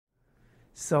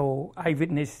So I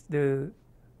witnessed the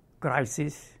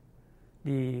crisis,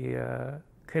 the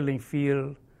killing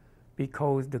field,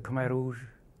 because the Khmer Rouge,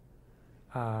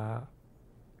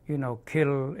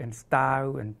 kill and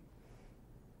starve and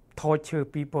torture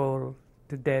people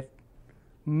to death,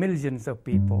 millions of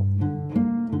people.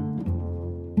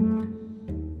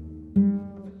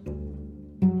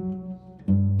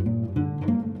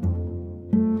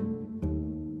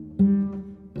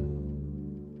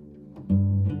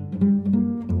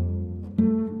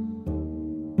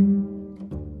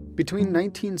 Between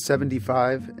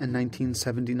 1975 and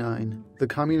 1979, the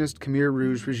communist Khmer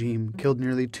Rouge regime killed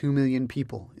nearly 2 million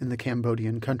people in the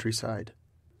Cambodian countryside.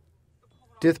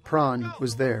 Dith Pran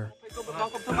was there.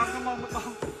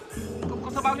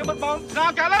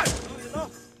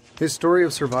 His story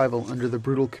of survival under the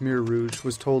brutal Khmer Rouge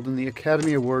was told in the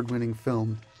Academy Award-winning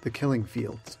film The Killing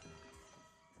Fields.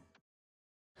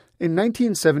 In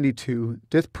 1972,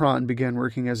 Dith Pran began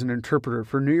working as an interpreter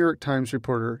for New York Times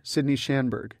reporter Sidney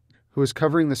Schanberg, who was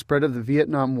covering the spread of the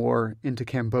Vietnam War into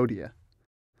Cambodia.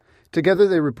 Together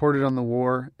they reported on the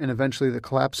war and eventually the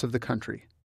collapse of the country.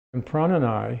 And Pran and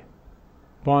I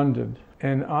bonded,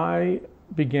 and I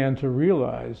began to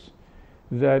realize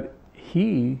that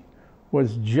he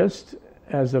was just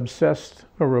as obsessed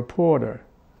a reporter,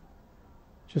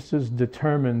 just as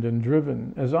determined and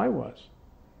driven as I was.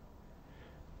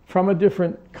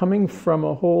 Coming from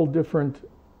a whole different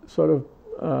sort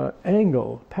of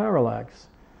angle, parallax.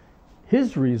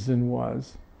 His reason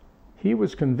was he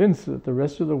was convinced that the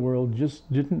rest of the world just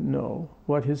didn't know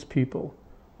what his people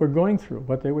were going through,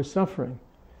 what they were suffering.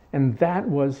 And that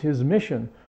was his mission.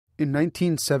 In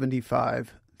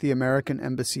 1975, the American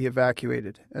embassy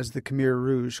evacuated as the Khmer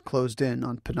Rouge closed in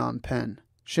on Phnom Penh.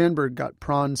 Schanberg got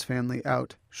Pran's family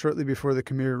out shortly before the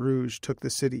Khmer Rouge took the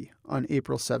city on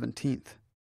April 17th.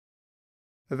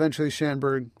 Eventually,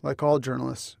 Schanberg, like all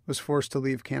journalists, was forced to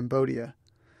leave Cambodia.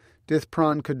 Dith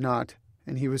Pran could not,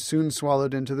 and he was soon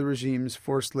swallowed into the regime's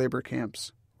forced labor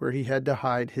camps, where he had to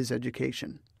hide his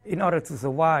education. In order to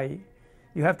survive,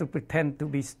 you have to pretend to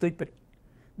be stupid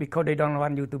because they don't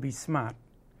want you to be smart.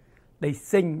 They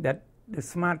think that the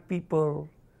smart people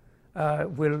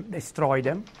will destroy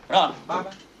them.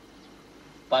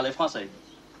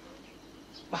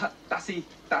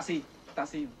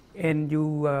 And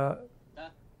you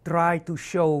try to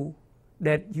show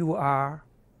that you are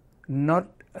not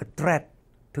a threat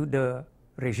to the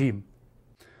regime.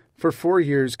 For 4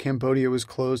 years, Cambodia was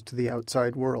closed to the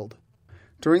outside world.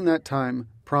 During that time,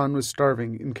 Pran was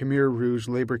starving in Khmer Rouge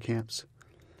labor camps.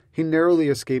 He narrowly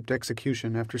escaped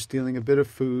execution after stealing a bit of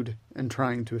food and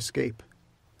trying to escape.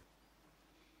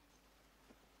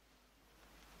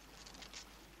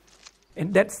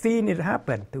 And that scene, it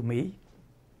happened to me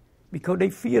because they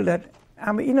feel that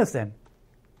I'm innocent.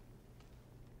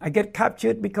 I get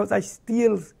captured because I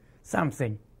steal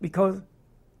something, because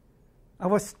I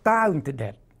was starving to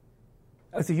death.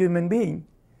 As a human being,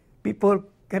 people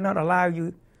cannot allow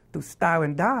you to starve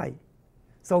and die.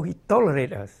 So he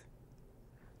tolerated us.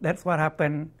 That's what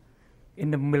happened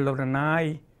in the middle of the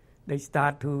night. They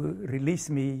start to release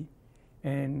me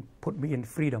and put me in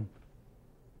freedom.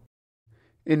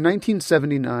 In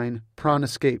 1979, Pran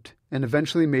escaped and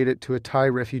eventually made it to a Thai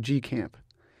refugee camp.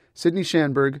 Sidney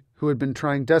Schanberg, who had been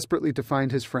trying desperately to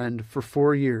find his friend for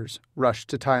 4 years, rushed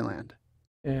to Thailand.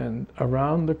 And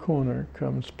around the corner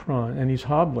comes Pran, and he's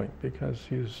hobbling because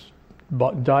his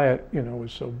diet,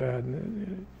 was so bad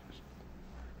and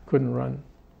couldn't run.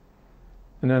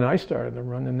 And then I started to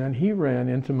run, and then he ran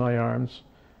into my arms,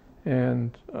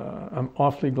 and I'm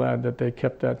awfully glad that they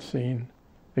kept that scene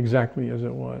exactly as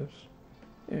it was.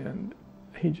 And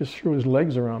he just threw his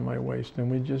legs around my waist,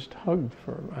 and we just hugged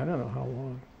for I don't know how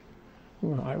long.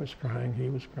 Well, I was crying, he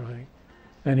was crying.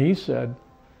 And he said,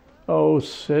 "Oh,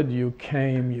 Sid, you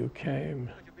came.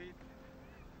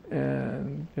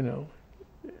 And,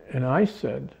 and I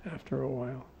said after a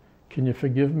while, "Can you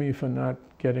forgive me for not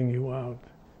getting you out?"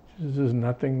 She says, "There's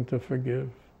nothing to forgive."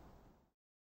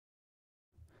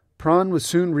 Pran was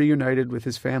soon reunited with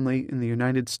his family in the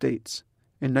United States.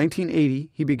 In 1980,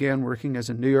 he began working as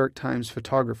a New York Times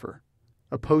photographer,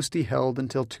 a post he held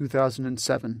until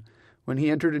 2007, when he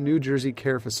entered a New Jersey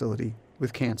care facility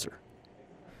with cancer.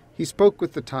 He spoke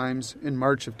with the Times in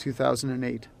March of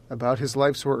 2008 about his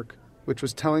life's work, which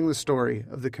was telling the story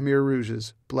of the Khmer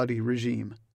Rouge's bloody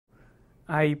regime.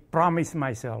 I promised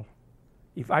myself,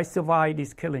 if I survive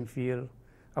this killing field,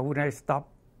 I would not stop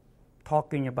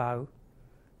talking about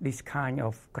this kind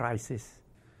of crisis.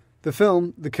 The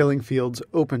film, The Killing Fields,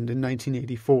 opened in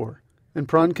 1984, and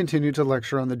Pran continued to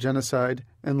lecture on the genocide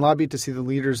and lobbied to see the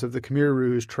leaders of the Khmer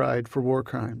Rouge tried for war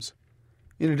crimes.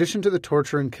 In addition to the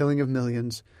torture and killing of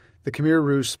millions, the Khmer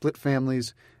Rouge split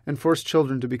families and forced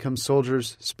children to become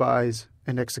soldiers, spies,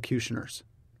 and executioners.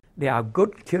 There are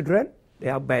good children,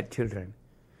 there are bad children.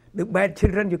 The bad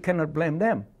children, you cannot blame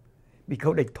them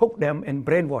because they took them and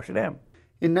brainwashed them.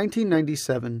 In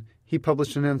 1997, he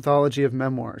published an anthology of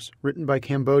memoirs written by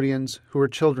Cambodians who were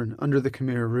children under the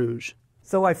Khmer Rouge.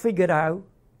 So I figured out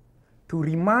to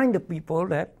remind the people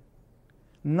that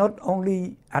not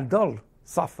only adults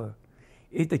suffer,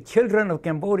 it's the children of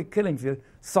Cambodia killing field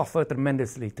suffer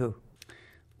tremendously too.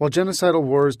 While genocidal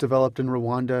wars developed in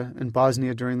Rwanda and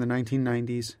Bosnia during the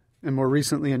 1990s, and more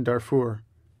recently in Darfur,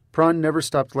 Pran never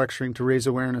stopped lecturing to raise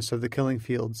awareness of the killing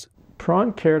fields.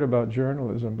 Pran cared about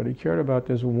journalism, but he cared about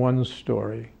this one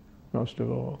story most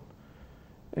of all.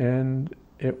 And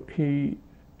he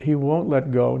won't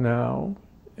let go now,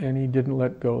 and he didn't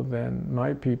let go then.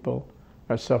 My people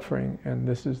are suffering, and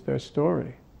this is their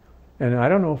story. And I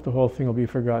don't know if the whole thing will be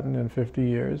forgotten in 50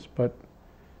 years, but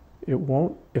it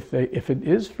won't. If it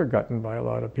is forgotten by a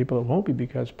lot of people, it won't be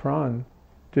because Pran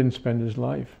didn't spend his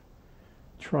life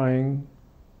trying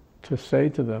to say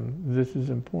to them, this is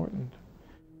important.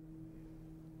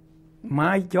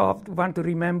 My job want to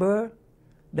remember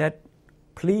that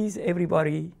please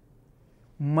everybody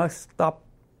must stop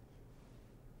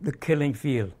the killing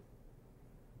field.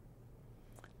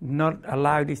 Not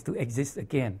allow this to exist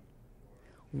again.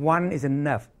 One is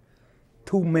enough.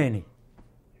 Too many.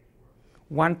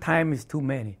 One time is too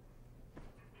many.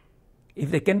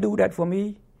 If they can do that for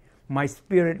me, my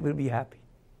spirit will be happy.